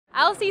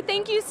Elsie,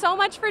 thank you so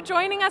much for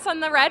joining us on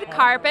the red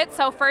carpet.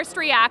 So first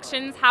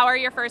reactions, how are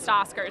your first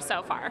Oscars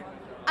so far?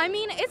 I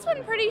mean, it's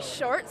been pretty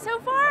short so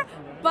far,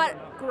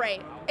 but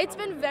great. It's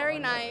been very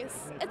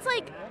nice. It's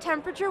like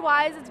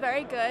temperature-wise, it's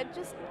very good.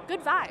 Just good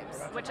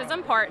vibes. Which is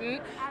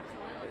important.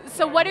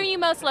 So what are you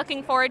most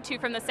looking forward to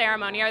from the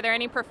ceremony? Are there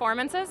any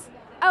performances?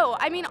 Oh,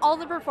 I mean, all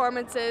the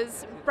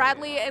performances,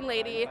 Bradley and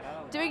Lady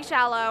doing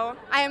Shallow,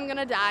 I am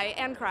gonna die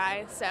and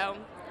cry, so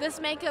this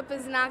makeup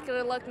is not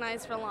gonna look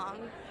nice for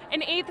long.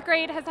 And 8th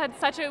grade has had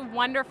such a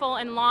wonderful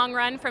and long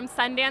run from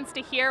Sundance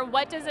to here.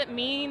 What does it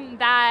mean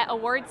that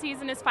award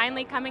season is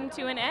finally coming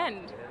to an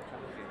end?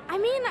 I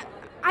mean,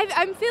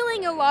 I'm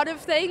feeling a lot of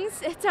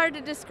things. It's hard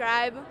to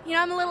describe. You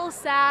know, I'm a little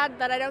sad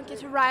that I don't get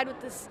to ride with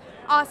this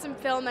awesome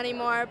film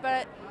anymore,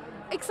 but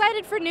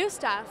excited for new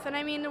stuff, and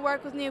I mean to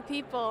work with new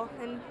people.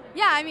 And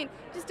yeah, I mean,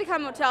 just to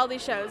come to all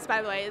these shows,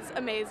 by the way, is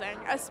amazing,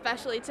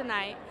 especially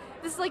tonight.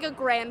 This is like a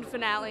grand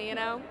finale, you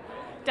know?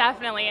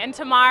 Definitely. And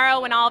tomorrow,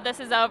 when all of this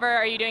is over,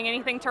 are you doing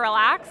anything to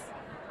relax?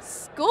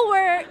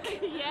 Schoolwork.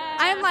 Yeah.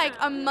 I'm like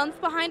a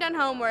month behind on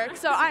homework,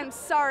 so I'm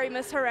sorry,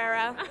 Miss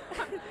Herrera.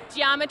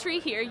 Geometry,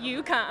 here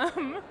you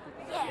come.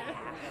 Yeah.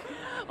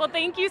 Well,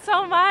 thank you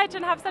so much,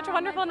 and have such a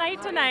wonderful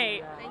night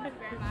tonight. Thank you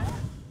very much.